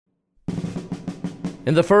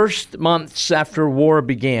In the first months after war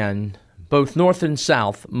began, both North and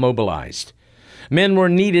South mobilized. Men were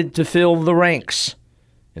needed to fill the ranks.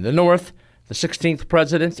 In the North, the 16th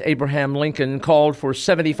President, Abraham Lincoln, called for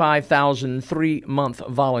 75,000 three-month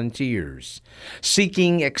volunteers,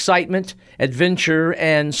 seeking excitement, adventure,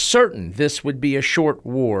 and certain this would be a short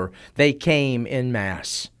war. They came en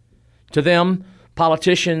masse. To them,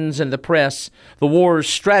 politicians and the press, the war's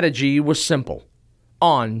strategy was simple: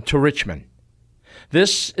 on to Richmond.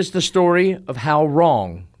 This is the story of how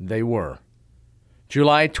wrong they were.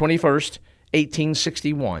 July 21st,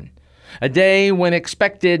 1861, a day when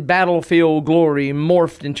expected battlefield glory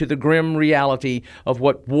morphed into the grim reality of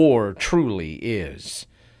what war truly is.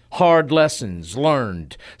 Hard lessons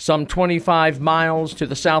learned some 25 miles to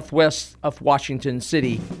the southwest of Washington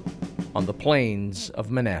City on the plains of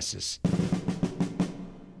Manassas.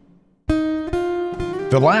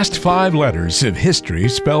 The last 5 letters of history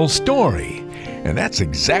spell story, and that's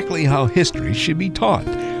exactly how history should be taught.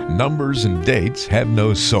 Numbers and dates have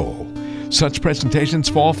no soul. Such presentations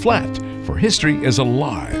fall flat, for history is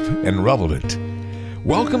alive and relevant.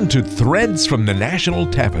 Welcome to Threads from the National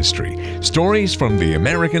Tapestry, stories from the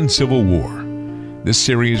American Civil War. This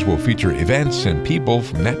series will feature events and people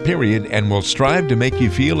from that period and will strive to make you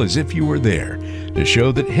feel as if you were there, to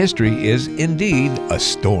show that history is indeed a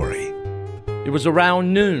story. It was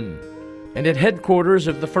around noon, and at headquarters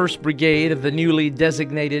of the 1st Brigade of the newly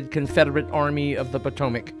designated Confederate Army of the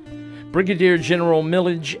Potomac, Brigadier General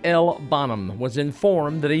Millage L. Bonham was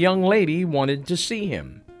informed that a young lady wanted to see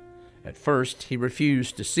him. At first, he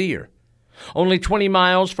refused to see her. Only 20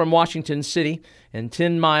 miles from Washington City and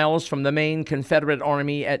 10 miles from the main Confederate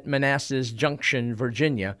Army at Manassas Junction,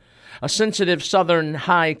 Virginia, a sensitive Southern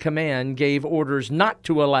high command gave orders not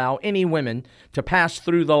to allow any women to pass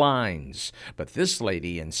through the lines, but this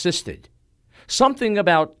lady insisted. Something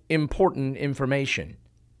about important information.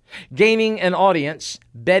 Gaining an audience,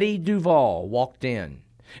 Betty Duval walked in,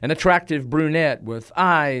 an attractive brunette with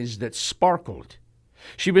eyes that sparkled.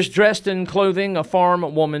 She was dressed in clothing a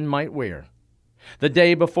farm woman might wear. The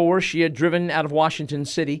day before, she had driven out of Washington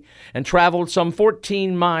City and traveled some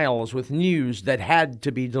 14 miles with news that had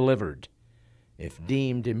to be delivered. If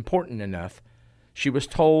deemed important enough, she was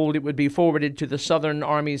told it would be forwarded to the Southern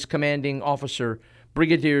Army's commanding officer,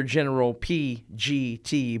 Brigadier General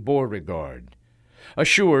P.G.T. Beauregard.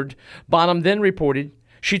 Assured, Bonham then reported,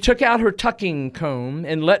 she took out her tucking comb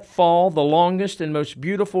and let fall the longest and most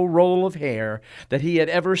beautiful roll of hair that he had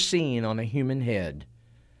ever seen on a human head.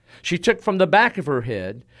 She took from the back of her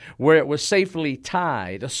head, where it was safely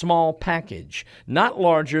tied, a small package, not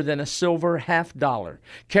larger than a silver $half,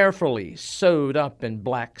 carefully sewed up in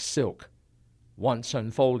black silk. Once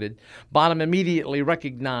unfolded, Bonham immediately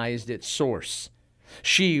recognized its source.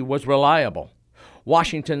 She was reliable.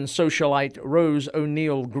 Washington socialite Rose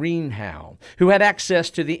O'Neal Greenhow, who had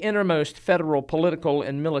access to the innermost federal political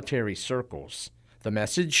and military circles. The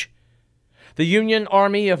message? The Union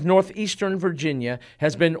Army of Northeastern Virginia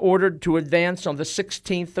has been ordered to advance on the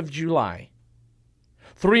 16th of July.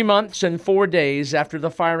 3 months and 4 days after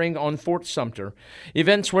the firing on Fort Sumter,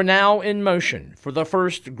 events were now in motion for the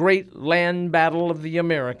first great land battle of the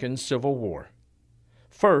American Civil War.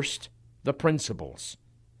 First, the principles.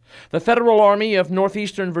 The Federal Army of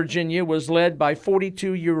Northeastern Virginia was led by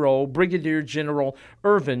 42-year-old Brigadier General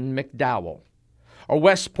Irving McDowell. A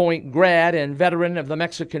West Point grad and veteran of the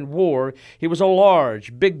Mexican War, he was a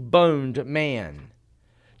large, big-boned man.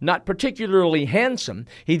 Not particularly handsome,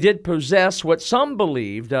 he did possess what some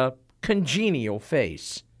believed a congenial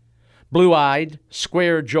face. Blue-eyed,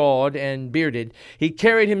 square-jawed, and bearded, he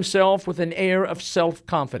carried himself with an air of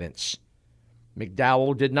self-confidence.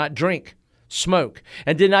 McDowell did not drink, smoke,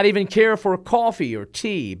 and did not even care for coffee or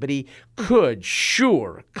tea, but he could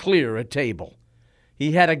sure clear a table.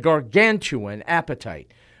 He had a gargantuan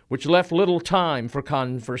appetite, which left little time for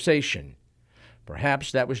conversation.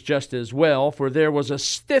 Perhaps that was just as well, for there was a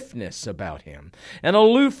stiffness about him, an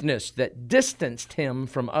aloofness that distanced him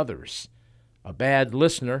from others. A bad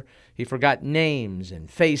listener, he forgot names and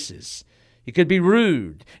faces. He could be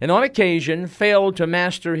rude, and on occasion failed to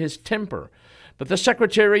master his temper, but the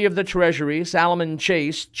Secretary of the Treasury, Salmon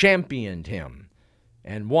Chase, championed him.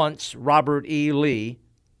 And once Robert E. Lee,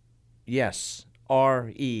 yes,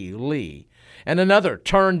 R.E. Lee, and another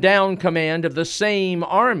turned down command of the same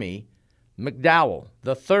army, McDowell,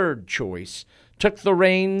 the third choice, took the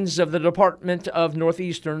reins of the Department of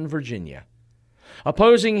Northeastern Virginia.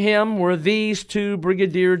 Opposing him were these two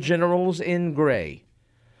brigadier generals in gray,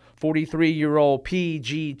 43-year-old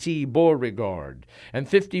P.G.T. Beauregard and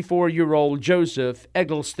 54-year-old Joseph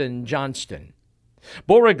Eggleston Johnston.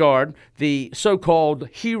 Beauregard, the so-called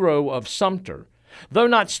hero of Sumter, Though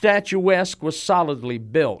not statuesque, was solidly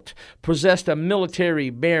built, possessed a military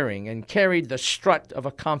bearing, and carried the strut of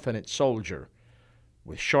a confident soldier.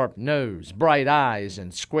 With sharp nose, bright eyes,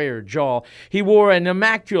 and square jaw, he wore an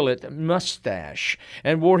immaculate mustache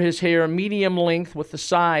and wore his hair medium length with the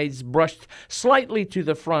sides brushed slightly to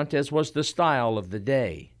the front, as was the style of the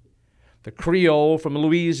day. The Creole from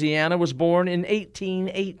Louisiana was born in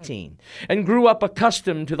 1818 and grew up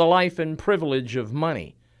accustomed to the life and privilege of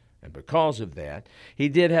money. And because of that, he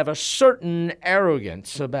did have a certain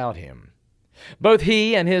arrogance about him. Both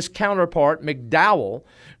he and his counterpart, McDowell,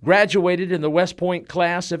 graduated in the West Point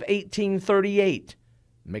class of 1838,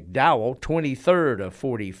 McDowell 23rd of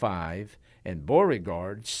 45, and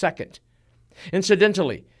Beauregard 2nd.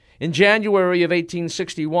 Incidentally, in January of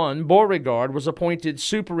 1861, Beauregard was appointed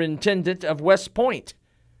superintendent of West Point.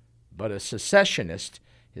 But a secessionist,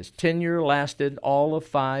 his tenure lasted all of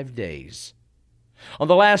 5 days. On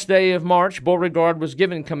the last day of March, Beauregard was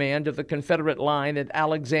given command of the Confederate line at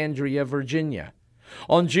Alexandria, Virginia.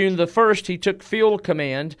 On June the 1st, he took field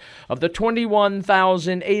command of the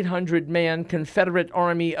 21,800-man Confederate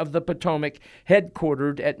Army of the Potomac,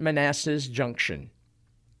 headquartered at Manassas Junction.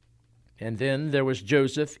 And then there was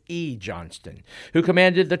Joseph E. Johnston, who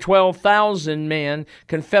commanded the 12,000-man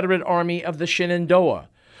Confederate Army of the Shenandoah,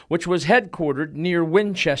 which was headquartered near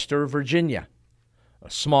Winchester, Virginia. A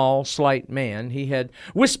small, slight man, he had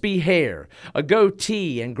wispy hair, a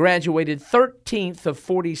goatee, and graduated 13th of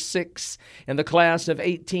 46 in the class of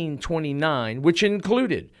 1829, which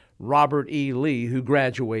included Robert E. Lee, who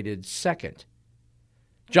graduated 2nd.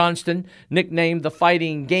 Johnston, nicknamed the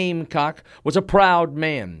Fighting Gamecock, was a proud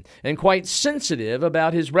man and quite sensitive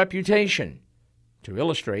about his reputation. To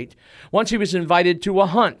illustrate, once he was invited to a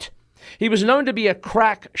hunt. He was known to be a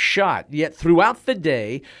crack shot, yet throughout the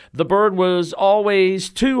day, the bird was always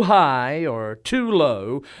too high or too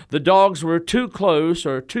low, the dogs were too close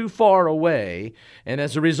or too far away, and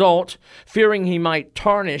as a result, fearing he might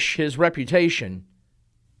tarnish his reputation,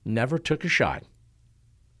 never took a shot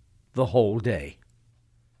the whole day.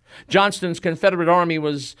 Johnston's Confederate Army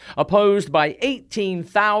was opposed by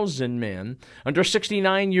 18,000 men under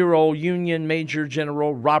 69-year-old Union Major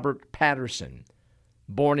General Robert Patterson.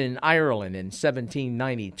 Born in Ireland in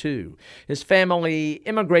 1792, his family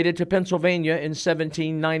immigrated to Pennsylvania in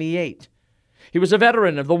 1798. He was a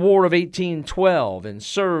veteran of the War of 1812 and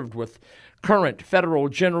served with current Federal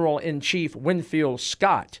General-in-Chief Winfield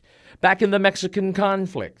Scott back in the Mexican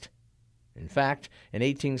conflict. In fact, in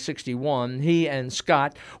 1861, he and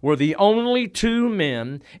Scott were the only two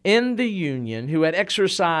men in the Union who had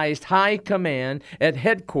exercised high command at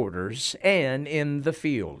headquarters and in the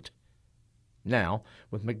field. Now,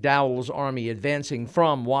 with McDowell's army advancing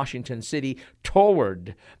from Washington City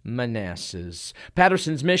toward Manassas,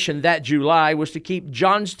 Patterson's mission that July was to keep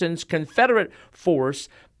Johnston's Confederate force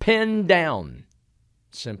pinned down.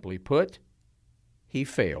 Simply put, he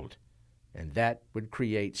failed, and that would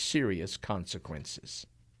create serious consequences.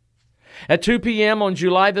 At 2 p.m. on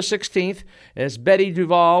July the 16th, as Betty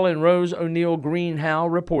Duval and Rose O'Neill Greenhow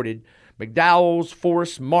reported, McDowell's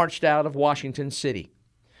force marched out of Washington City.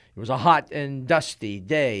 It was a hot and dusty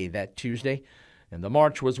day that Tuesday, and the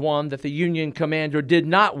march was one that the Union commander did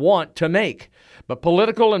not want to make, but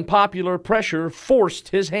political and popular pressure forced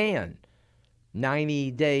his hand.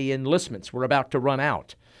 90-day enlistments were about to run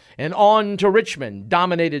out, and On to Richmond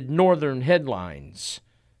dominated northern headlines.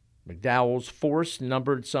 McDowell's force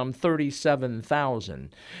numbered some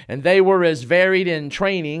 37,000, and they were as varied in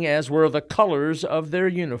training as were the colors of their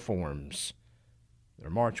uniforms. Their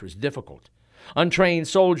march was difficult. Untrained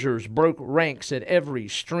soldiers broke ranks at every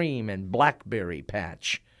stream and blackberry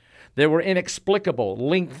patch. There were inexplicable,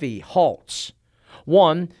 lengthy halts.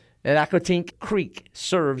 One at Accotink Creek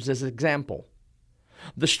serves as an example.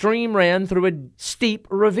 The stream ran through a steep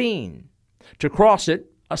ravine. To cross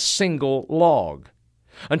it, a single log.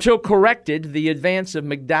 Until corrected, the advance of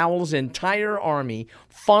McDowell's entire army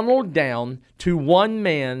funneled down to one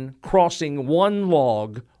man crossing one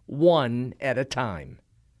log, one at a time.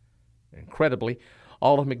 Incredibly,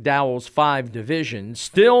 all of McDowell's 5 divisions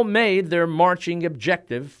still made their marching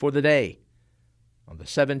objective for the day. On the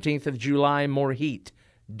 17th of July, more heat,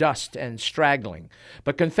 dust, and straggling,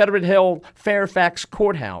 but Confederate-held Fairfax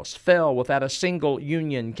Courthouse fell without a single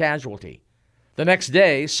Union casualty. The next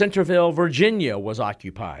day, Centerville, Virginia was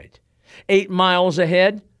occupied. 8 miles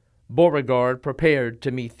ahead, Beauregard prepared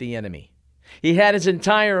to meet the enemy. He had his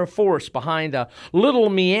entire force behind a little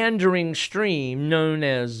meandering stream known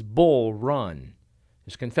as Bull Run.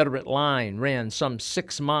 His Confederate line ran some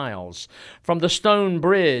 6 miles from the stone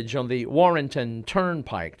bridge on the Warrenton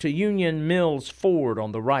Turnpike to Union Mills Ford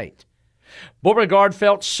on the right. Beauregard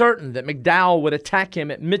felt certain that McDowell would attack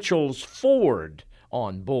him at Mitchell's Ford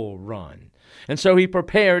on Bull Run, and so he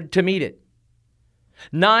prepared to meet it.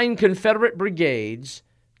 9 Confederate brigades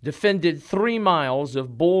defended 3 miles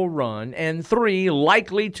of Bull Run and 3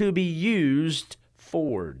 likely to be used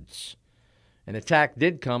fords. An attack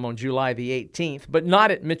did come on July the 18th, but not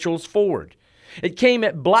at Mitchell's Ford. It came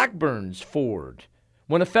at Blackburn's Ford,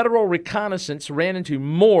 when a Federal reconnaissance ran into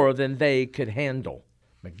more than they could handle.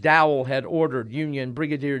 McDowell had ordered Union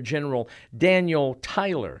Brigadier General Daniel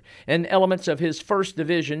Tyler and elements of his 1st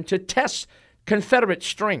Division to test Confederate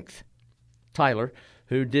strength. Tyler,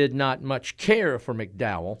 who did not much care for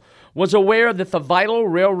McDowell, was aware that the vital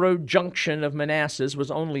railroad junction of Manassas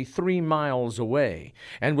was only 3 miles away,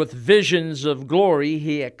 and with visions of glory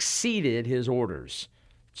he exceeded his orders.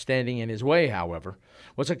 Standing in his way, however,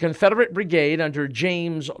 was a Confederate brigade under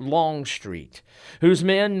James Longstreet, whose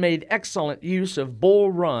men made excellent use of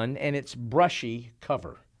Bull Run and its brushy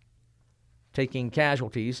cover. Taking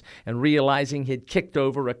casualties and realizing he'd kicked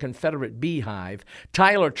over a Confederate beehive,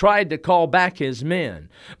 Tyler tried to call back his men,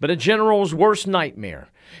 but a general's worst nightmare.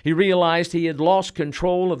 He realized he had lost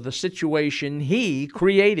control of the situation he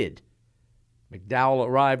created. McDowell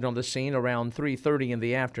arrived on the scene around 3:30 in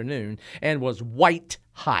the afternoon and was white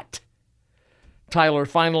hot. Tyler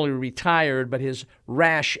finally retired, but his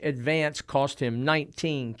rash advance cost him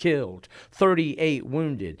 19 killed, 38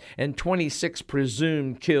 wounded, and 26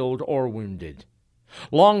 presumed killed or wounded.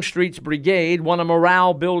 Longstreet's brigade won a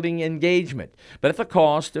morale-building engagement, but at the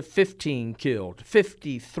cost of 15 killed,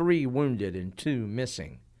 53 wounded, and 2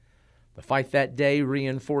 missing. The fight that day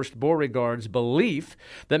reinforced Beauregard's belief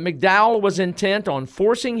that McDowell was intent on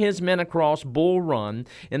forcing his men across Bull Run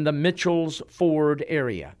in the Mitchell's Ford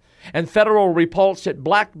area, and Federal repulse at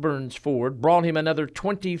Blackburn's Ford brought him another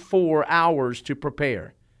 24 hours to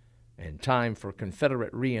prepare, and time for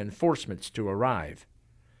Confederate reinforcements to arrive.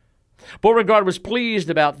 Beauregard was pleased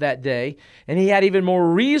about that day, and he had even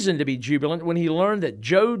more reason to be jubilant when he learned that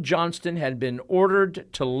Joe Johnston had been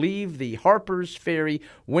ordered to leave the Harper's Ferry,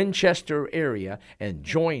 Winchester area and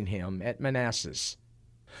join him at Manassas.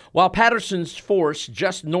 While Patterson's force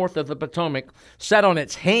just north of the Potomac sat on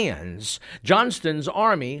its hands, Johnston's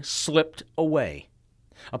army slipped away.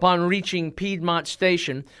 Upon reaching Piedmont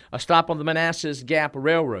Station, a stop on the Manassas Gap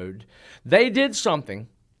Railroad, they did something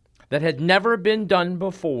that had never been done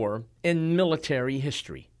before in military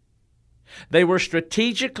history. They were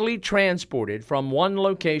strategically transported from one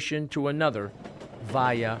location to another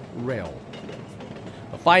via rail.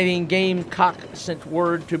 The Fighting Gamecock sent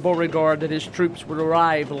word to Beauregard that his troops would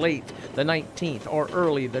arrive late the 19th or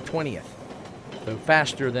early the 20th. Though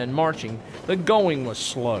faster than marching, the going was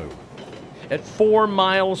slow. At 4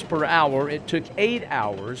 miles per hour, it took 8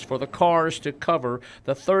 hours for the cars to cover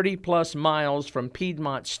the 30-plus miles from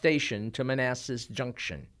Piedmont Station to Manassas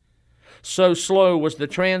Junction. So slow was the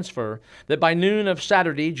transfer that by noon of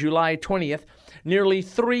Saturday, July 20th, nearly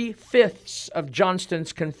 3/5 of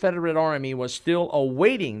Johnston's Confederate army was still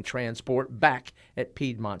awaiting transport back at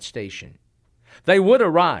Piedmont Station. They would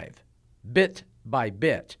arrive, bit by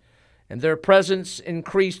bit, and their presence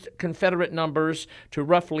increased Confederate numbers to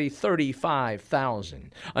roughly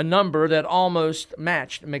 35,000, a number that almost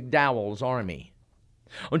matched McDowell's army.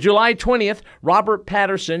 On July 20th, Robert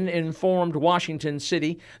Patterson informed Washington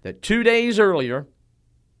City that 2 days earlier,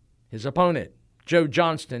 his opponent, Joe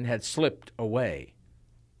Johnston, had slipped away.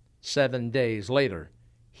 7 days later,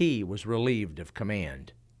 he was relieved of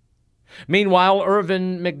command. Meanwhile,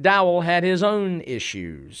 Irvin McDowell had his own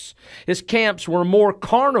issues. His camps were more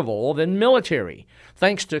carnival than military,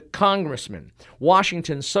 thanks to congressmen,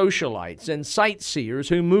 Washington socialites, and sightseers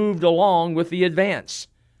who moved along with the advance.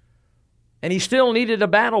 And he still needed a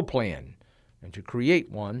battle plan, and to create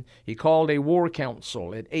one, he called a war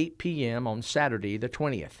council at 8 p.m. on Saturday the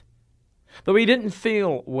 20th. Though he didn't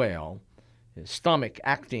feel well, his stomach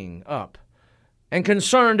acting up, and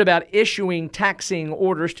concerned about issuing taxing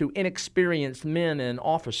orders to inexperienced men and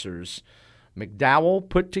officers, McDowell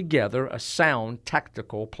put together a sound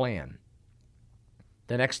tactical plan.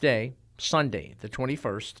 The next day, Sunday, the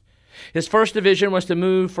 21st, his 1st Division was to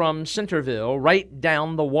move from Centerville right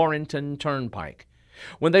down the Warrenton Turnpike.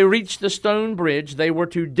 When they reached the Stone Bridge, they were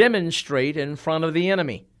to demonstrate in front of the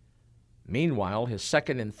enemy. Meanwhile, his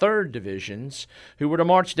 2nd and 3rd Divisions, who were to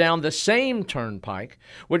march down the same turnpike,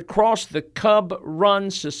 would cross the Cub Run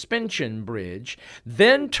Suspension Bridge,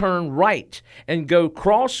 then turn right and go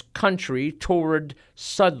cross-country toward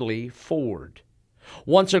Sudley Ford.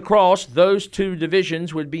 Once across, those 2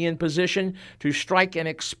 divisions would be in position to strike an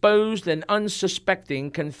exposed and unsuspecting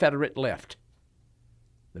Confederate left.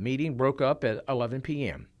 The meeting broke up at 11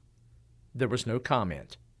 p.m. There was no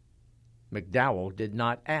comment. McDowell did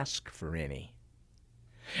not ask for any.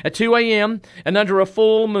 At 2 a.m., and under a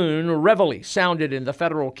full moon, reveille sounded in the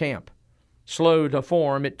Federal camp. Slow to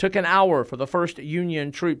form, it took an hour for the first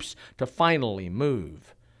Union troops to finally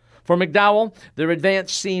move. For McDowell, their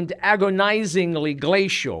advance seemed agonizingly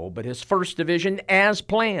glacial, but his 1st Division, as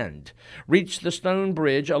planned, reached the Stone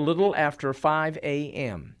Bridge a little after 5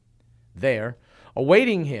 a.m. There,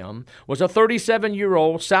 awaiting him, was a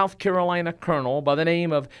 37-year-old South Carolina colonel by the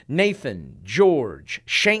name of Nathan George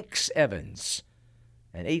Shanks Evans,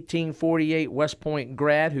 an 1848 West Point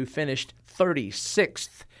grad who finished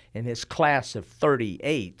 36th in his class of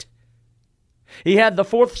 38. He had the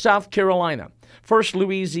 4th South Carolina, 1st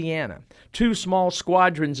Louisiana, 2 small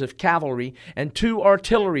squadrons of cavalry, and 2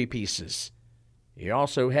 artillery pieces. He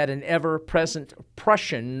also had an ever-present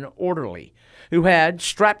Prussian orderly who had,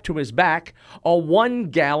 strapped to his back, a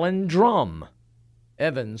 1-gallon drum.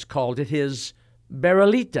 Evans called it his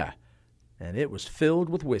barrelita, and it was filled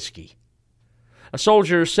with whiskey. A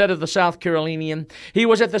soldier said of the South Carolinian, he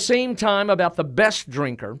was at the same time about the best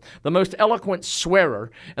drinker, the most eloquent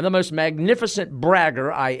swearer, and the most magnificent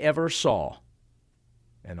bragger I ever saw.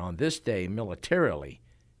 And on this day, militarily,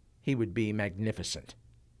 he would be magnificent.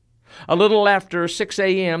 A little after 6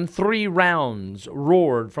 a.m., 3 rounds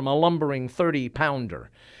roared from a lumbering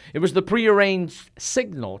 30-pounder. It was the prearranged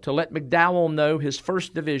signal to let McDowell know his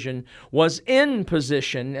 1st Division was in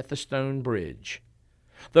position at the Stone Bridge.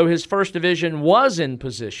 Though his 1st Division was in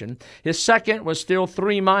position, his 2nd was still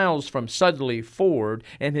 3 miles from Sudley Ford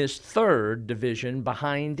and his 3rd Division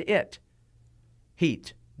behind it.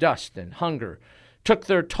 Heat, dust, and hunger took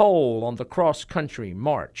their toll on the cross-country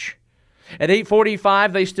march. At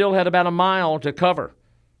 8:45, they still had about a mile to cover.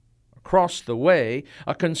 Across the way,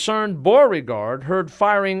 a concerned Beauregard heard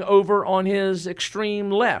firing over on his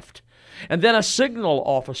extreme left, and then a signal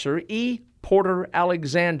officer, E. Porter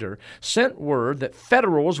Alexander, sent word that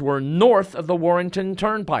Federals were north of the Warrenton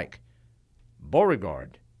Turnpike.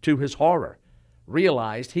 Beauregard, to his horror,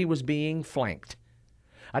 realized he was being flanked.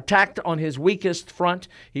 Attacked on his weakest front,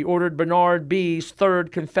 he ordered Bernard B's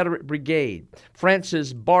 3rd Confederate Brigade,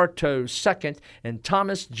 Francis Bartow's 2nd, and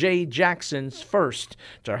Thomas J. Jackson's 1st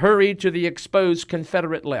to hurry to the exposed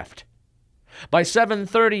Confederate left. By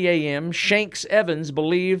 7:30 a.m., Shanks Evans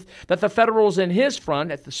believed that the Federals in his front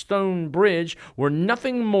at the Stone Bridge were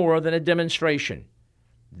nothing more than a demonstration.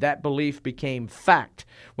 That belief became fact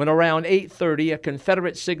when around 8:30 a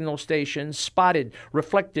Confederate signal station spotted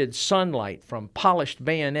reflected sunlight from polished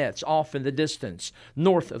bayonets off in the distance,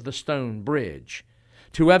 north of the Stone Bridge.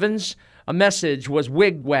 To Evans, a message was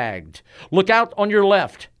wig-wagged. "Look out on your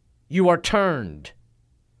left. You are turned."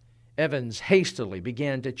 Evans hastily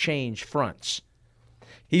began to change fronts.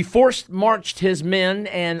 He forced-marched his men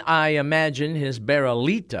and, I imagine, his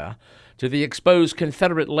barrelita to the exposed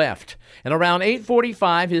Confederate left, and around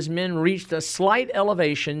 8:45 his men reached a slight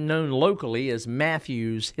elevation known locally as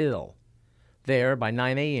Matthews Hill. There, by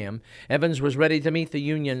 9 a.m., Evans was ready to meet the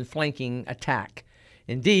Union flanking attack.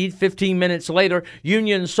 Indeed, 15 minutes later,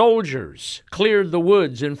 Union soldiers cleared the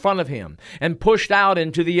woods in front of him and pushed out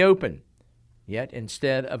into the open. Yet,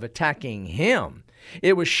 instead of attacking him,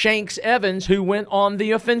 it was Shanks Evans who went on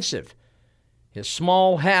the offensive. His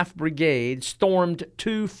small half-brigade stormed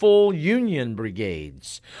 2 full Union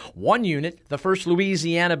brigades. One unit, the 1st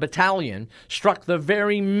Louisiana Battalion, struck the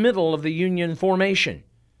very middle of the Union formation.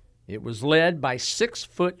 It was led by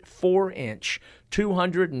 6-foot-4-inch,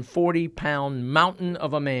 240-pound mountain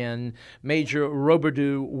of a man, Major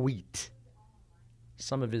Roberdeau Wheat.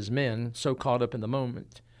 Some of his men, so caught up in the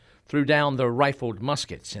moment, threw down their rifled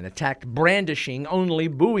muskets and attacked brandishing only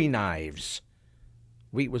bowie knives.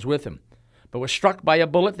 Wheat was with him, but was struck by a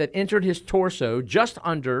bullet that entered his torso just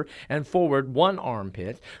under and forward 1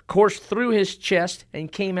 armpit, coursed through his chest,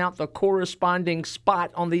 and came out the corresponding spot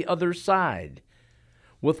on the other side.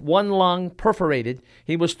 With 1 lung perforated,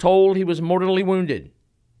 he was told he was mortally wounded,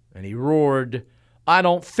 and he roared, "I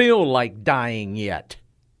don't feel like dying yet."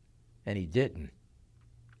 And he didn't.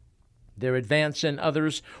 Their advance and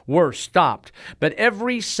others were stopped, but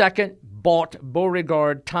every second bought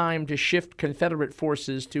Beauregard time to shift Confederate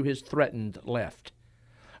forces to his threatened left.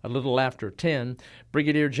 A little after 10,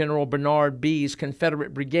 Brigadier General Bernard B's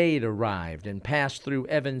Confederate Brigade arrived and passed through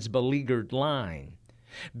Evans' beleaguered line.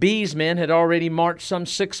 B's men had already marched some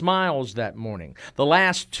 6 miles that morning, the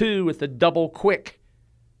last 2 at the double quick.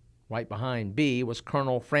 Right behind B was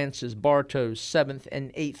Colonel Francis Bartow's 7th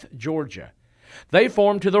and 8th Georgia. They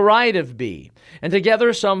formed to the right of B, and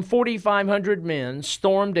together some 4,500 men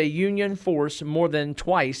stormed a Union force more than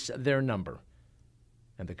twice their number.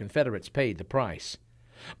 And the Confederates paid the price.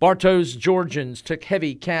 Bartow's Georgians took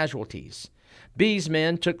heavy casualties. B's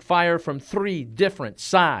men took fire from 3 different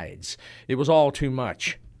sides. It was all too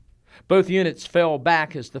much. Both units fell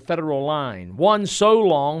back as the Federal line, one so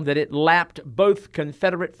long that it lapped both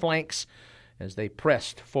Confederate flanks as they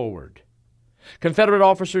pressed forward. Confederate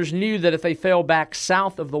officers knew that if they fell back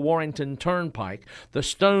south of the Warrenton Turnpike, the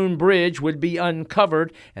stone bridge would be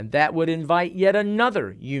uncovered, and that would invite yet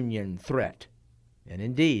another Union threat. And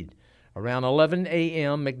indeed, around 11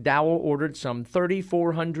 a.m., McDowell ordered some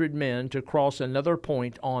 3,400 men to cross another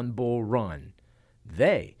point on Bull Run.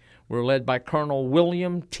 They were led by Colonel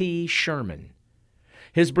William T. Sherman.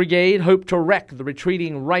 His brigade hoped to wreck the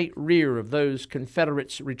retreating right rear of those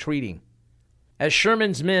Confederates retreating. As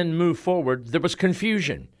Sherman's men moved forward, there was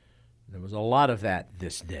confusion. There was a lot of that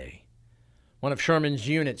this day. One of Sherman's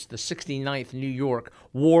units, the 69th New York,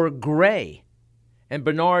 wore gray, and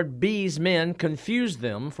Bernard B's men confused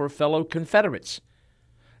them for fellow Confederates.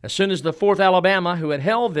 As soon as the 4th Alabama, who had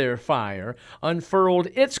held their fire, unfurled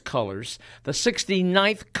its colors, the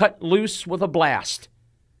 69th cut loose with a blast.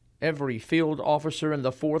 Every field officer in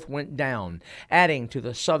the 4th went down, adding to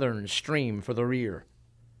the Southern stream for the rear.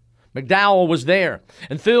 McDowell was there,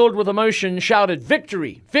 and filled with emotion shouted,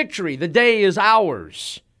 "Victory! Victory! The day is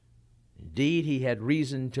ours!" Indeed, he had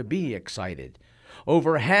reason to be excited.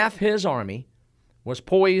 Over half his army was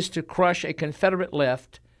poised to crush a Confederate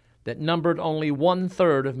left that numbered only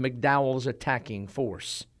 1/3 of McDowell's attacking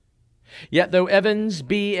force. Yet though Evans,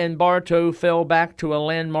 Bee, and Bartow fell back to a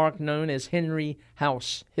landmark known as Henry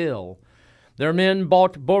House Hill, their men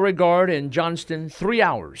bought Beauregard and Johnston 3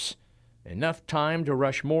 hours, enough time to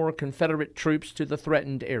rush more Confederate troops to the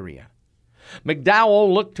threatened area.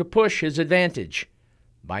 McDowell looked to push his advantage.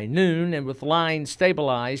 By noon, and with lines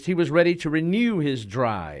stabilized, he was ready to renew his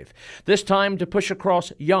drive, this time to push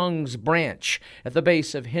across Young's Branch at the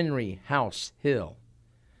base of Henry House Hill.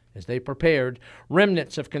 As they prepared,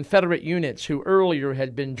 remnants of Confederate units who earlier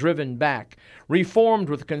had been driven back reformed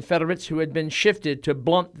with Confederates who had been shifted to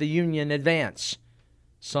blunt the Union advance.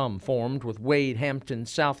 Some formed with Wade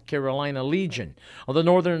Hampton's South Carolina Legion on the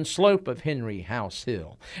northern slope of Henry House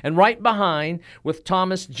Hill, and right behind with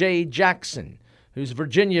Thomas J. Jackson, whose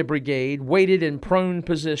Virginia Brigade waited in prone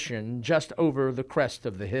position just over the crest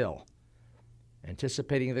of the hill.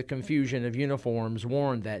 Anticipating the confusion of uniforms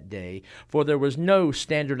worn that day, for there was no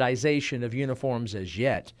standardization of uniforms as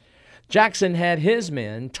yet, Jackson had his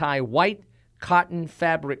men tie white cotton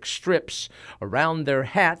fabric strips around their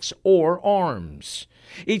hats or arms.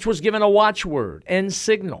 Each was given a watchword and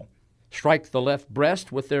signal: strike the left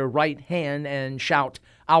breast with their right hand and shout,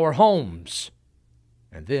 "Our homes!"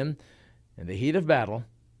 And then, in the heat of battle,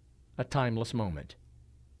 a timeless moment.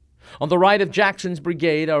 On the right of Jackson's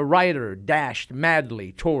brigade, a rider dashed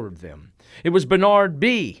madly toward them. It was Bernard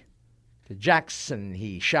B. To Jackson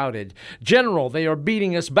he shouted, "General, they are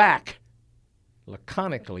beating us back."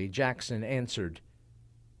 Laconically, Jackson answered,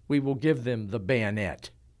 "We will give them the bayonet."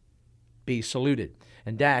 B saluted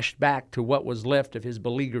and dashed back to what was left of his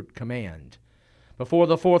beleaguered command. Before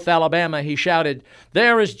the 4th Alabama, he shouted,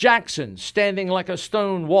 "There is Jackson, standing like a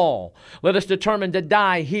stone wall. Let us determine to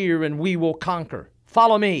die here, and we will conquer.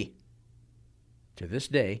 Follow me." To this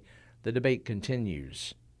day, the debate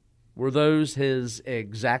continues. Were those his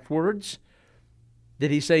exact words? Did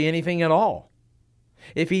he say anything at all?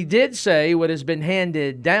 If he did say what has been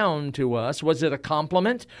handed down to us, was it a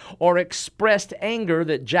compliment or expressed anger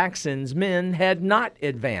that Jackson's men had not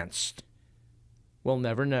advanced? We'll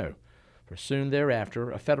never know, for soon thereafter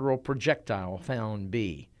a Federal projectile found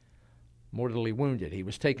B. Mortally wounded, he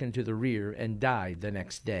was taken to the rear and died the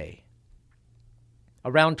next day.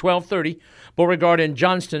 Around 12:30, Beauregard and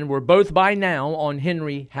Johnston were both by now on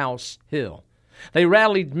Henry House Hill. They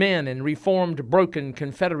rallied men and reformed broken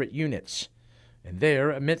Confederate units. And there,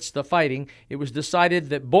 amidst the fighting, it was decided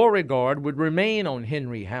that Beauregard would remain on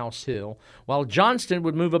Henry House Hill, while Johnston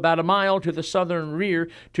would move about a mile to the southern rear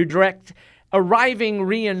to direct arriving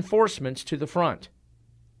reinforcements to the front.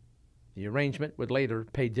 The arrangement would later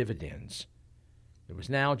pay dividends. It was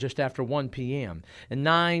now just after 1 p.m., and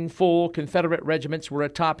 9 full Confederate regiments were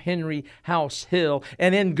atop Henry House Hill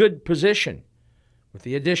and in good position. With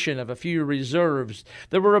the addition of a few reserves,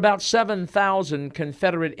 there were about 7,000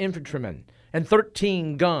 Confederate infantrymen and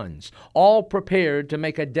 13 guns, all prepared to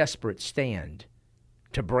make a desperate stand.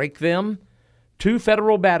 To break them, 2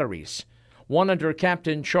 Federal batteries, one under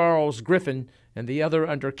Captain Charles Griffin and the other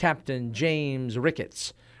under Captain James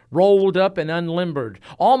Ricketts, rolled up and unlimbered,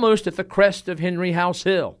 almost at the crest of Henry House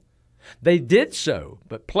Hill. They did so,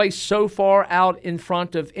 but placed so far out in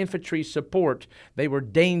front of infantry support, they were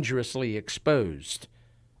dangerously exposed.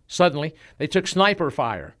 Suddenly, they took sniper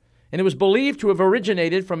fire, and it was believed to have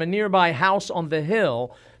originated from a nearby house on the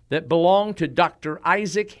hill that belonged to Dr.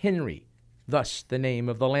 Isaac Henry, thus the name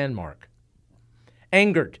of the landmark.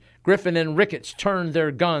 Angered, Griffin and Ricketts turned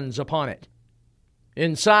their guns upon it.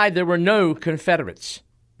 Inside there were no Confederates,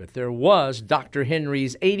 but there was Dr.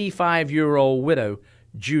 Henry's 85-year-old widow,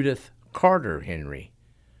 Judith Carter Henry,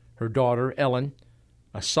 her daughter Ellen,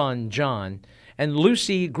 a son John, and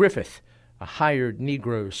Lucy Griffith, a hired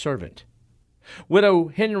Negro servant. Widow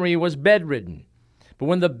Henry was bedridden, but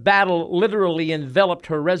when the battle literally enveloped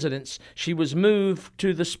her residence, she was moved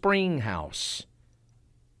to the spring house.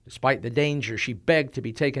 Despite the danger, she begged to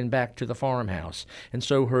be taken back to the farmhouse, and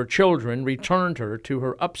so her children returned her to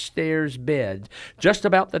her upstairs bed just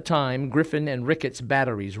about the time Griffin and Ricketts'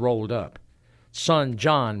 batteries rolled up. Son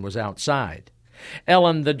John was outside.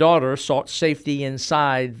 Ellen, the daughter, sought safety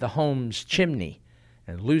inside the home's chimney,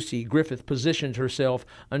 and Lucy Griffith positioned herself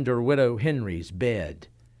under Widow Henry's bed.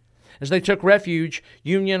 As they took refuge,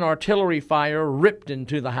 Union artillery fire ripped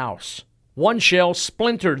into the house. One shell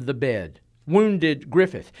splintered the bed, wounded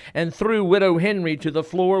Griffith, and threw Widow Henry to the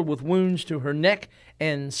floor with wounds to her neck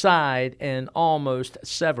and side, and almost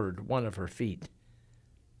severed one of her feet.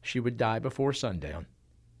 She would die before sundown.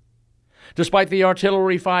 Despite the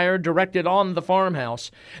artillery fire directed on the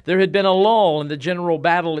farmhouse, there had been a lull in the general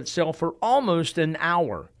battle itself for almost an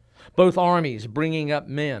hour, both armies bringing up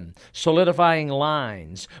men, solidifying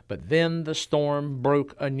lines, but then the storm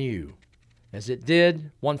broke anew. As it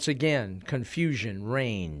did, once again, confusion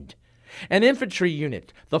reigned. An infantry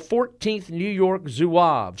unit, the 14th New York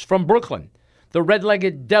Zouaves from Brooklyn, the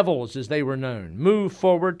red-legged devils as they were known, moved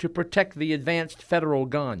forward to protect the advanced Federal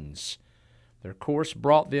guns. Their course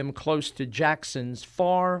brought them close to Jackson's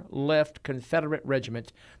far-left Confederate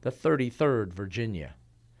regiment, the 33rd Virginia.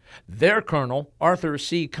 Their colonel, Arthur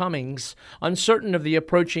C. Cummings, uncertain of the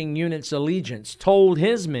approaching unit's allegiance, told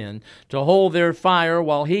his men to hold their fire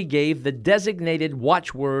while he gave the designated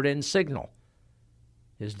watchword and signal.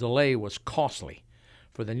 His delay was costly,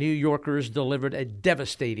 for the New Yorkers delivered a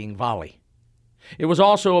devastating volley. It was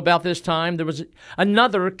also about this time there was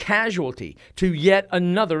another casualty to yet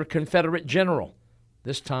another Confederate general.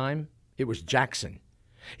 This time it was Jackson.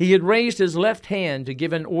 He had raised his left hand to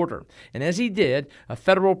give an order, and as he did, a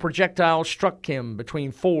Federal projectile struck him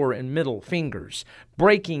between fore and middle fingers,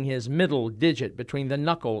 breaking his middle digit between the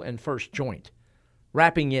knuckle and first joint.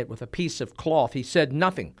 Wrapping it with a piece of cloth, he said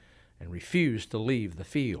nothing and refused to leave the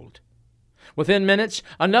field. Within minutes,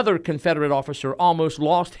 another Confederate officer almost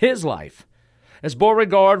lost his life. As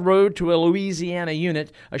Beauregard rode to a Louisiana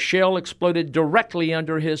unit, a shell exploded directly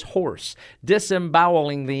under his horse,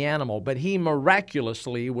 disemboweling the animal, but he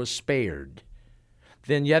miraculously was spared.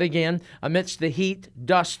 Then yet again, amidst the heat,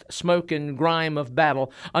 dust, smoke, and grime of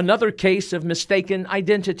battle, another case of mistaken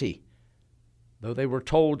identity. Though they were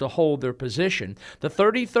told to hold their position, the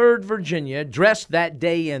 33rd Virginia, dressed that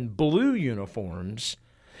day in blue uniforms,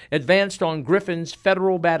 advanced on Griffin's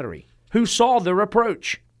Federal battery, who saw their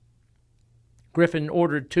approach. Griffin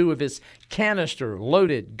ordered 2 of his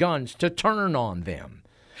canister-loaded guns to turn on them.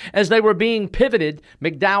 As they were being pivoted,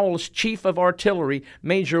 McDowell's chief of artillery,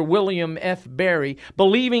 Major William F. Berry,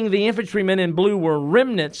 believing the infantrymen in blue were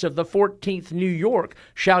remnants of the 14th New York,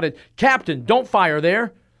 shouted, "Captain, don't fire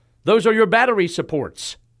there! Those are your battery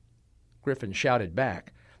supports." Griffin shouted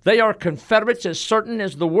back, "They are Confederates as certain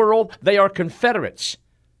as the world. They are Confederates."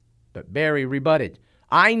 But Berry rebutted,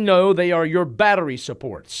 "I know they are your battery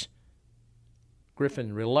supports."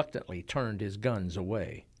 Griffin reluctantly turned his guns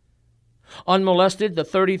away. Unmolested, the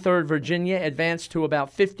 33rd Virginia advanced to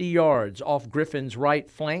about 50 yards off Griffin's right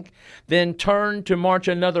flank, then turned to march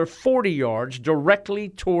another 40 yards directly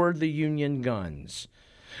toward the Union guns.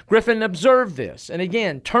 Griffin observed this and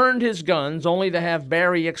again turned his guns, only to have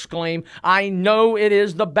Berry exclaim, "I know it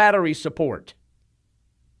is the battery support."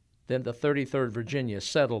 Then the 33rd Virginia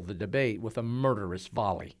settled the debate with a murderous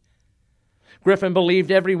volley. Griffin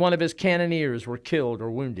believed every one of his cannoneers were killed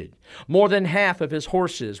or wounded. More than half of his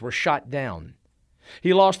horses were shot down.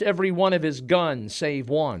 He lost every one of his guns save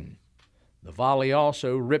one. The volley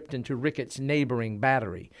also ripped into Ricketts' neighboring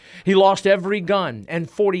battery. He lost every gun and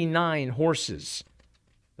 49 horses.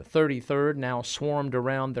 The 33rd now swarmed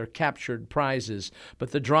around their captured prizes,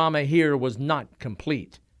 but the drama here was not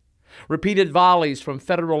complete. Repeated volleys from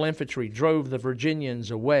Federal infantry drove the Virginians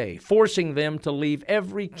away, forcing them to leave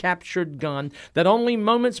every captured gun that only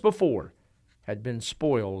moments before had been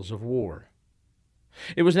spoils of war.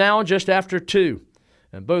 It was now just after 2,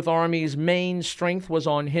 and both armies' main strength was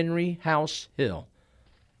on Henry House Hill.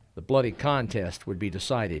 The bloody contest would be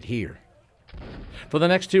decided here. For the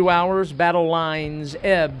next 2 hours, battle lines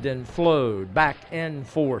ebbed and flowed back and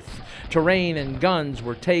forth. Terrain and guns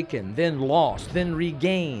were taken, then lost, then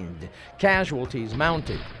regained. Casualties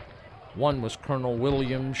mounted. One was Colonel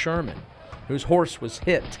William Sherman, whose horse was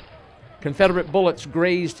hit. Confederate bullets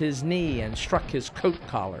grazed his knee and struck his coat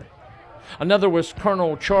collar. Another was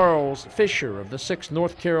Colonel Charles Fisher of the 6th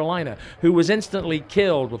North Carolina, who was instantly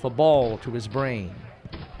killed with a ball to his brain.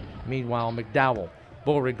 Meanwhile, McDowell,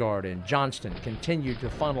 Beauregard, and Johnston continued to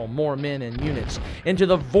funnel more men and units into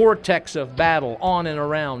the vortex of battle on and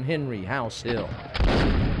around Henry House Hill.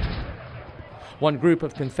 One group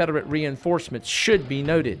of Confederate reinforcements should be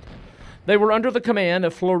noted. They were under the command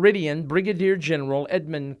of Floridian Brigadier General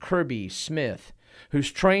Edmund Kirby Smith,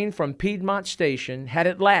 whose train from Piedmont Station had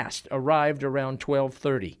at last arrived around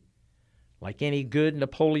 12:30. Like any good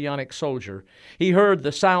Napoleonic soldier, he heard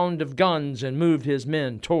the sound of guns and moved his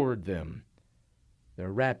men toward them.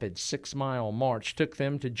 Their rapid 6-mile march took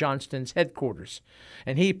them to Johnston's headquarters,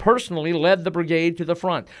 and he personally led the brigade to the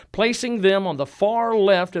front, placing them on the far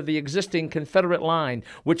left of the existing Confederate line,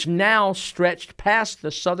 which now stretched past the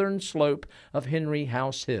southern slope of Henry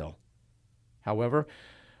House Hill. However,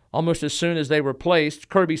 almost as soon as they were placed,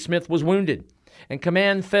 Kirby Smith was wounded, and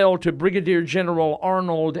command fell to Brigadier General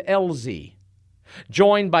Arnold Elzey.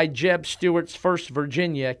 Joined by Jeb Stuart's 1st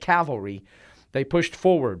Virginia Cavalry, they pushed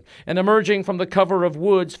forward, and emerging from the cover of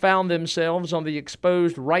woods, found themselves on the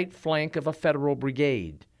exposed right flank of a Federal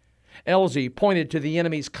brigade. Elzey pointed to the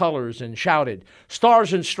enemy's colors and shouted,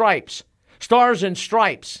 "Stars and stripes! Stars and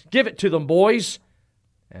stripes! Give it to them, boys!"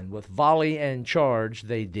 And with volley and charge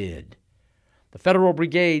they did. The Federal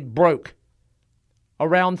brigade broke.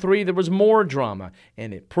 Around 3 there was more drama,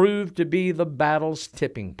 and it proved to be the battle's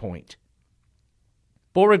tipping point.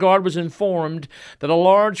 Beauregard was informed that a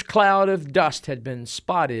large cloud of dust had been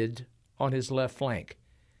spotted on his left flank.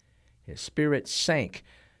 His spirits sank,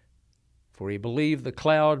 for he believed the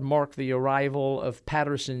cloud marked the arrival of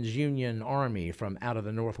Patterson's Union Army from out of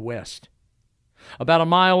the Northwest. About a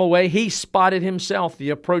mile away, he spotted himself the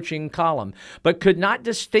approaching column, but could not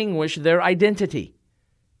distinguish their identity.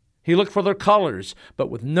 He looked for their colors, but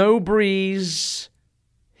with no breeze,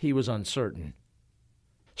 he was uncertain.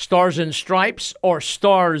 Stars and stripes or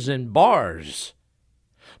stars and bars?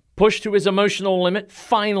 Pushed to his emotional limit,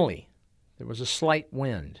 finally, there was a slight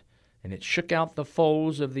wind, and it shook out the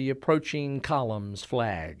folds of the approaching column's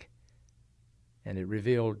flag, and it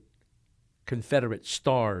revealed Confederate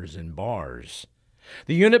stars and bars.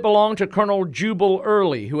 The unit belonged to Colonel Jubal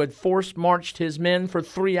Early, who had force-marched his men for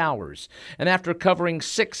 3 hours, and after covering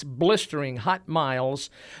 6 blistering hot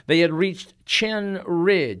miles, they had reached Chin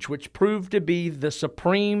Ridge, which proved to be the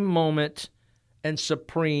supreme moment and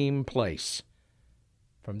supreme place.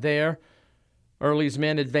 From there, Early's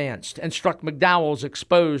men advanced and struck McDowell's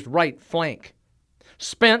exposed right flank.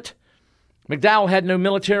 Spent, McDowell had no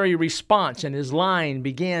military response, and his line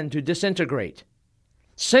began to disintegrate.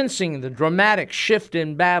 Sensing the dramatic shift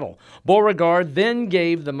in battle, Beauregard then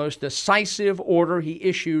gave the most decisive order he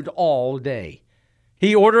issued all day.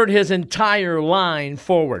 He ordered his entire line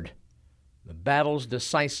forward. The battle's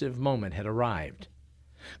decisive moment had arrived.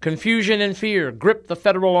 Confusion and fear gripped the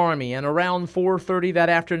Federal Army, and around 4:30 that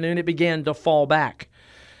afternoon it began to fall back.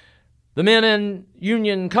 The men in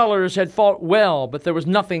Union colors had fought well, but there was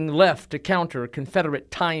nothing left to counter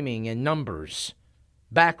Confederate timing and numbers.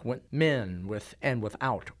 Back went men with and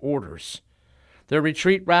without orders. Their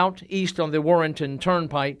retreat route east on the Warrenton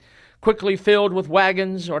Turnpike quickly filled with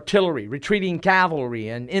wagons, artillery, retreating cavalry,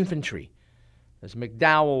 and infantry. As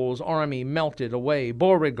McDowell's army melted away,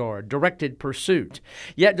 Beauregard directed pursuit.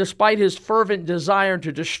 Yet despite his fervent desire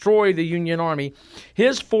to destroy the Union Army,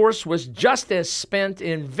 his force was just as spent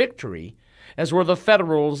in victory as were the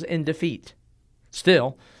Federals in defeat.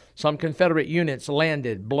 Still, some Confederate units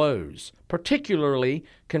landed blows, particularly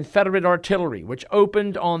Confederate artillery, which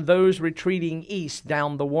opened on those retreating east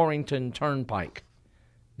down the Warrenton Turnpike.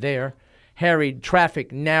 There, harried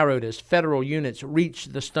traffic narrowed as Federal units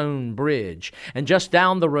reached the stone bridge, and just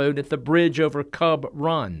down the road at the bridge over Cub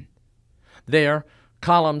Run. There,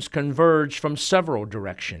 columns converged from several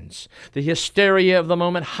directions, the hysteria of the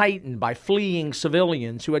moment heightened by fleeing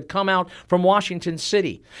civilians who had come out from Washington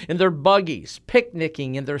City in their buggies,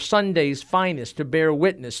 picnicking in their Sunday's finest to bear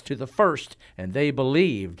witness to the first, and they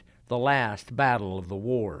believed, the last battle of the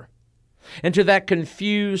war. Into that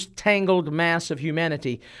confused, tangled mass of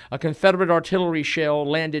humanity, a Confederate artillery shell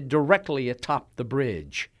landed directly atop the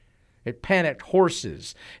bridge. It panicked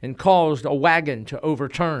horses and caused a wagon to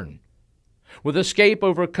overturn. With escape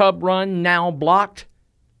over Cub Run now blocked,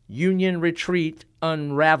 Union retreat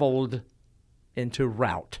unraveled into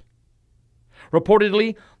rout.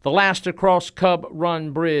 Reportedly, the last to cross Cub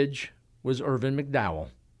Run Bridge was Irvin McDowell.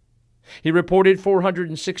 He reported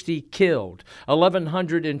 460 killed,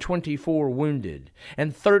 1,124 wounded,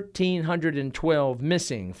 and 1,312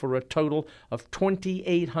 missing for a total of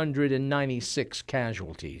 2,896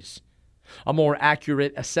 casualties. A more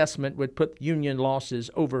accurate assessment would put Union losses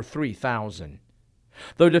over 3,000.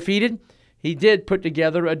 Though defeated, he did put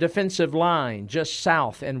together a defensive line just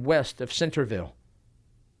south and west of Centerville.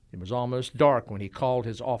 It was almost dark when he called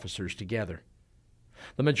his officers together.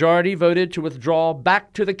 The majority voted to withdraw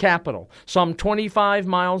back to the capital, some 25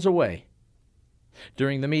 miles away.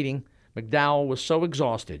 During the meeting, McDowell was so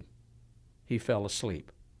exhausted, he fell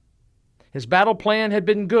asleep. His battle plan had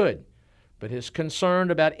been good, but his concern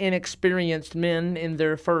about inexperienced men in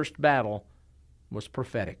their first battle was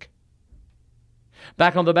prophetic.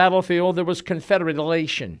 Back on the battlefield, there was Confederate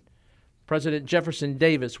elation. President Jefferson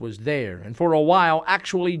Davis was there, and for a while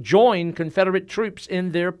actually joined Confederate troops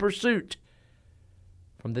in their pursuit.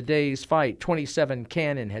 From the day's fight, 27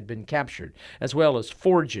 cannon had been captured, as well as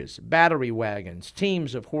forges, battery wagons,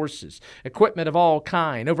 teams of horses, equipment of all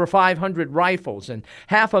kinds, over 500 rifles, and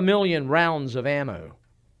 500,000 rounds of ammo.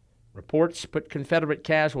 Reports put Confederate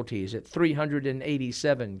casualties at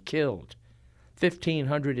 387 killed,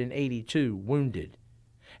 1,582 wounded,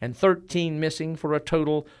 and 13 missing for a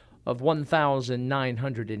total of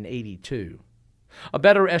 1,982. A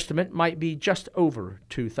better estimate might be just over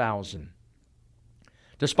 2,000.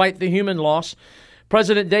 Despite the human loss,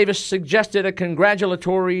 President Davis suggested a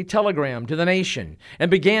congratulatory telegram to the nation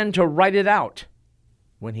and began to write it out.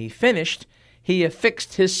 When he finished, he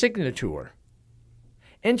affixed his signature.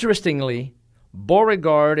 Interestingly,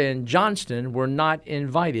 Beauregard and Johnston were not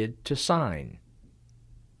invited to sign.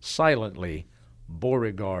 Silently,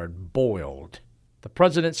 Beauregard boiled. The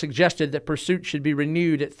president suggested that pursuit should be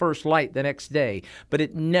renewed at first light the next day, but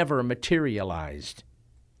it never materialized.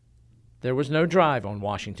 There was no drive on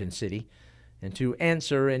Washington City, and to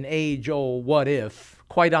answer an age-old what if,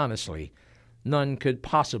 quite honestly, none could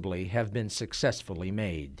possibly have been successfully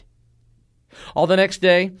made. All the next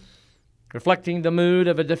day, reflecting the mood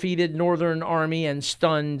of a defeated Northern army and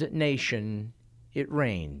stunned nation, it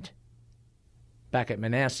rained. Back at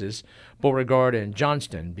Manassas, Beauregard and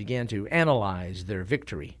Johnston began to analyze their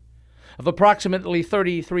victory. Of approximately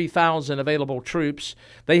 33,000 available troops,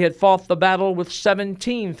 they had fought the battle with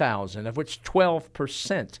 17,000, of which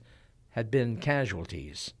 12% had been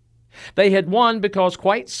casualties. They had won because,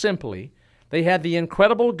 quite simply, they had the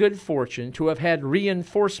incredible good fortune to have had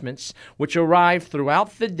reinforcements which arrived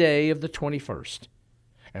throughout the day of the 21st.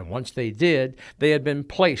 And once they did, they had been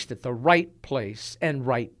placed at the right place and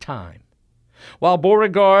right time. While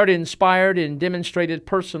Beauregard inspired and demonstrated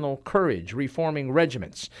personal courage, reforming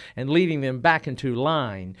regiments and leading them back into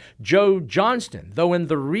line, Joe Johnston, though in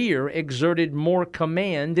the rear, exerted more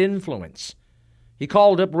command influence. He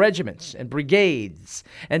called up regiments and brigades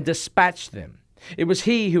and dispatched them. It was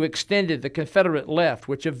he who extended the Confederate left,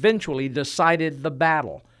 which eventually decided the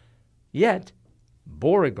battle. Yet,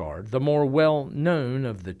 Beauregard, the more well-known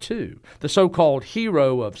of the two, the so-called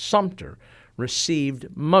hero of Sumter,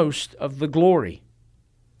 received most of the glory.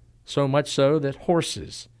 So much so that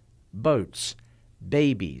horses, boats,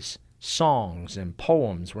 babies, songs, and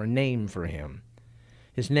poems were named for him.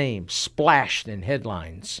 His name splashed in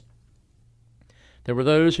headlines. There were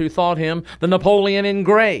those who thought him the Napoleon in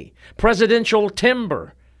gray, presidential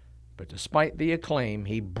timber. But despite the acclaim,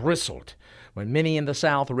 he bristled when many in the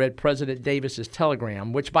South read President Davis's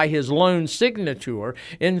telegram, which by his lone signature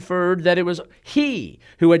inferred that it was he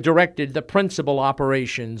who had directed the principal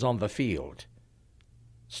operations on the field.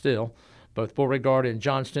 Still, both Beauregard and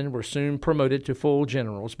Johnston were soon promoted to full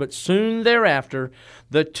generals, but soon thereafter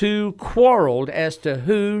the two quarreled as to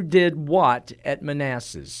who did what at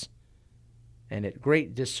Manassas. And at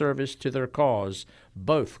great disservice to their cause,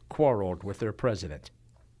 both quarreled with their president.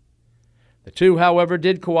 The two, however,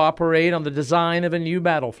 did cooperate on the design of a new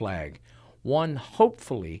battle flag, one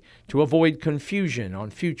hopefully to avoid confusion on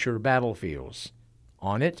future battlefields.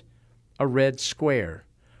 On it, a red square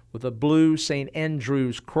with a blue St.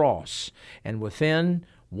 Andrew's cross, and within,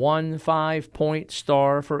 one 5-point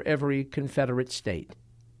star for every Confederate state.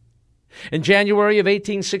 In January of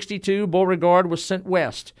 1862, Beauregard was sent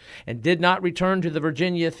west and did not return to the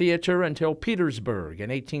Virginia theater until Petersburg in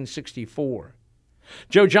 1864.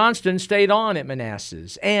 Joe Johnston stayed on at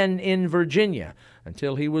Manassas and in Virginia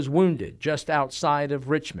until he was wounded just outside of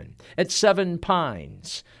Richmond at Seven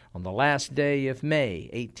Pines on the last day of May,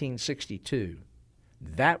 1862.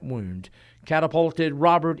 That wound catapulted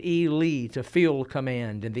Robert E. Lee to field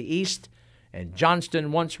command in the East, and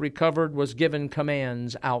Johnston, once recovered, was given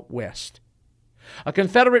commands out west. A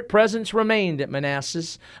Confederate presence remained at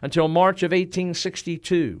Manassas until March of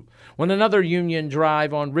 1862, when another Union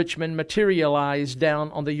drive on Richmond materialized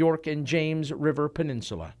down on the York and James River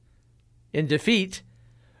Peninsula. In defeat,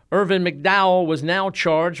 Irvin McDowell was now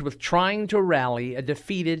charged with trying to rally a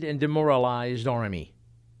defeated and demoralized army.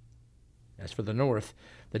 As for the North,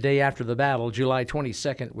 the day after the battle, July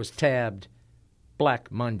 22nd, was tabbed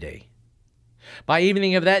Black Monday. By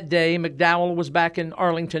evening of that day, McDowell was back in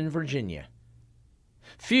Arlington, Virginia.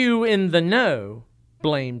 Few in the know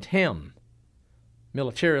blamed him.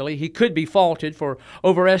 Militarily, he could be faulted for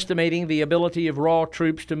overestimating the ability of raw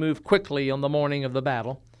troops to move quickly on the morning of the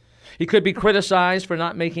battle. He could be criticized for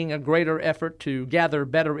not making a greater effort to gather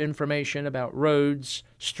better information about roads,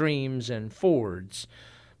 streams, and fords.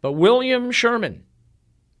 But William Sherman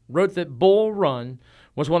wrote that Bull Run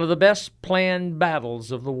was one of the best planned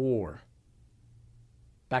battles of the war.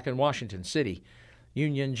 Back in Washington City,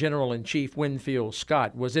 Union General-in-Chief Winfield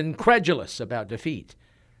Scott was incredulous about defeat,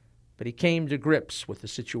 but he came to grips with the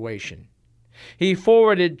situation. He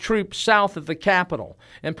forwarded troops south of the capital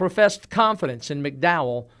and professed confidence in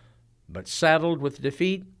McDowell, but saddled with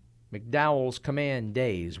defeat, McDowell's command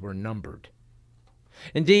days were numbered.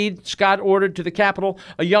 Indeed, Scott ordered to the capital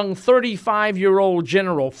a young 35-year-old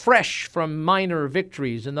general fresh from minor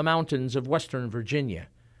victories in the mountains of western Virginia.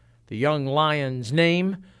 The young lion's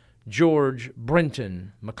name, George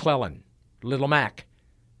Brenton McClellan, Little Mac.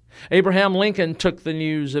 Abraham Lincoln took the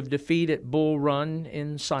news of defeat at Bull Run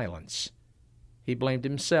in silence. He blamed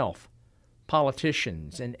himself,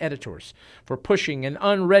 politicians, and editors for pushing an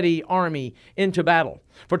unready army into battle,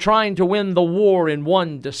 for trying to win the war in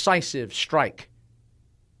one decisive strike.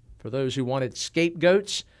 For those who wanted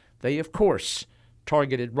scapegoats, they, of course,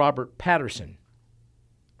 targeted Robert Patterson,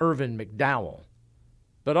 Irvin McDowell,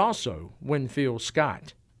 but also Winfield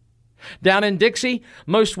Scott. Down in Dixie,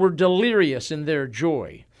 most were delirious in their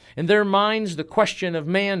joy. In their minds, the question of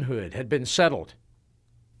manhood had been settled.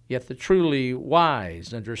 Yet the truly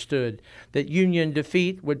wise understood that Union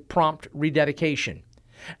defeat would prompt rededication,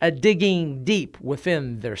 a digging deep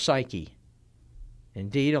within their psyche.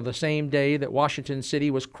 Indeed, on the same day that Washington City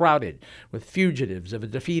was crowded with fugitives of a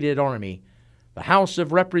defeated army, the House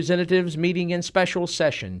of Representatives, meeting in special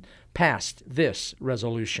session, passed this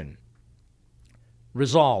resolution.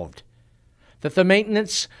 Resolved, that the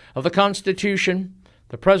maintenance of the Constitution,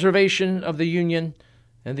 the preservation of the Union,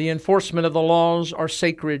 and the enforcement of the laws are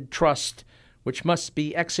sacred trust, which must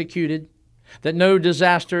be executed, that no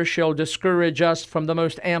disaster shall discourage us from the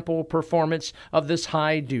most ample performance of this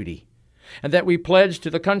high duty, and that we pledge to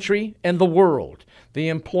the country and the world the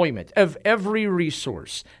employment of every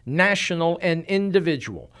resource, national and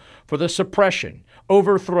individual, for the suppression,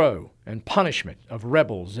 overthrow, and punishment of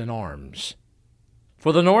rebels in arms.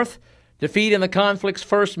 For the North, defeat in the conflict's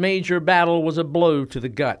first major battle was a blow to the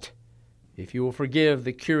gut. If you will forgive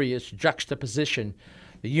the curious juxtaposition,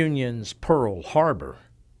 the Union's Pearl Harbor.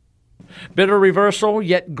 Bitter reversal,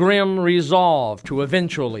 yet grim resolve to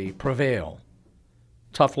eventually prevail.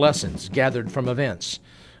 Tough lessons gathered from events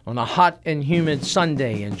on a hot and humid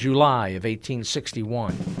Sunday in July of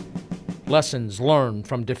 1861. Lessons learned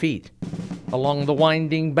from defeat along the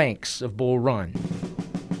winding banks of Bull Run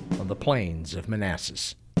on the plains of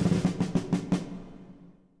Manassas.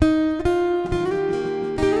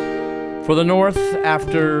 For the North,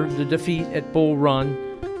 after the defeat at Bull Run,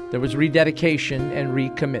 there was rededication and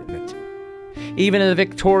recommitment. Even in the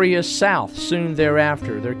victorious South, soon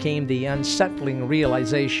thereafter, there came the unsettling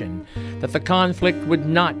realization that the conflict would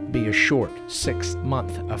not be a short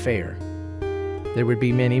 6-month affair. There would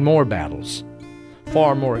be many more battles,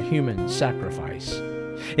 far more human sacrifice.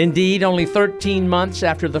 Indeed, only 13 months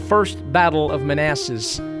after the first Battle of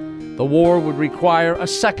Manassas, the war would require a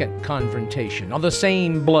second confrontation on the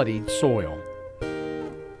same bloodied soil.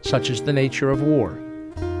 Such is the nature of war.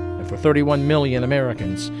 And for 31 million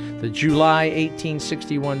Americans, the July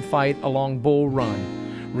 1861 fight along Bull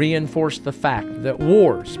Run reinforced the fact that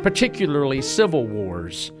wars, particularly civil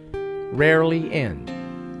wars, rarely end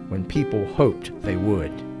when people hoped they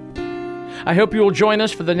would. I hope you will join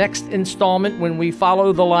us for the next installment when we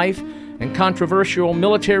follow the life and controversial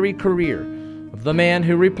military career of the man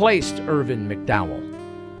who replaced Irvin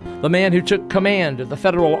McDowell, the man who took command of the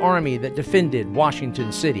Federal Army that defended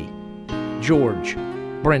Washington City, George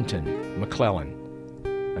Brenton McClellan.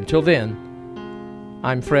 Until then,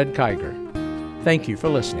 I'm Fred Kiger. Thank you for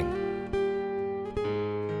listening.